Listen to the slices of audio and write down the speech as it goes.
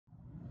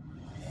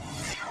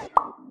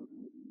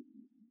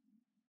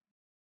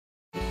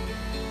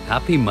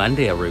Happy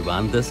Monday,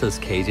 everyone. This is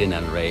KJ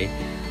Nanray.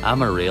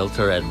 I'm a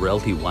realtor at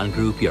Realty One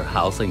Group, your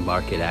housing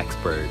market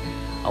expert.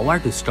 I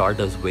wanted to start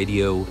this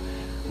video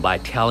by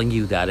telling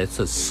you that it's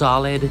a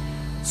solid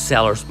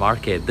seller's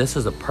market. This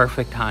is a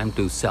perfect time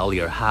to sell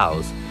your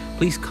house.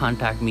 Please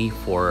contact me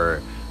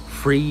for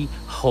free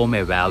home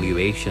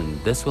evaluation.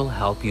 This will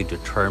help you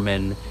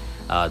determine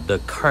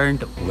the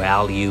current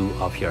value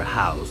of your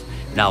house.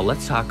 Now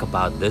let's talk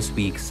about this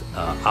week's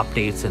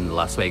updates in the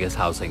Las Vegas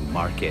housing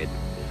market.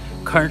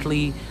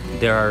 Currently,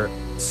 there are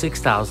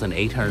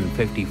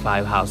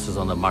 6,855 houses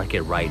on the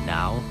market right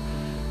now.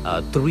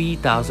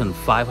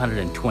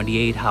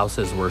 3,528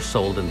 houses were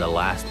sold in the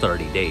last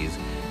 30 days.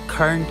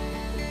 Current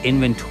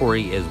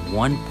inventory is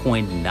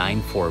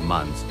 1.94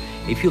 months.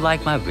 If you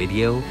like my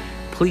video,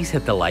 please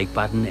hit the like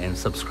button and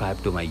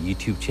subscribe to my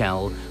YouTube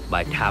channel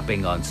by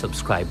tapping on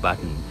subscribe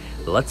button.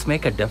 Let's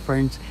make a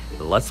difference.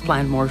 Let's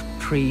plant more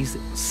trees.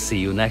 See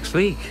you next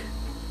week.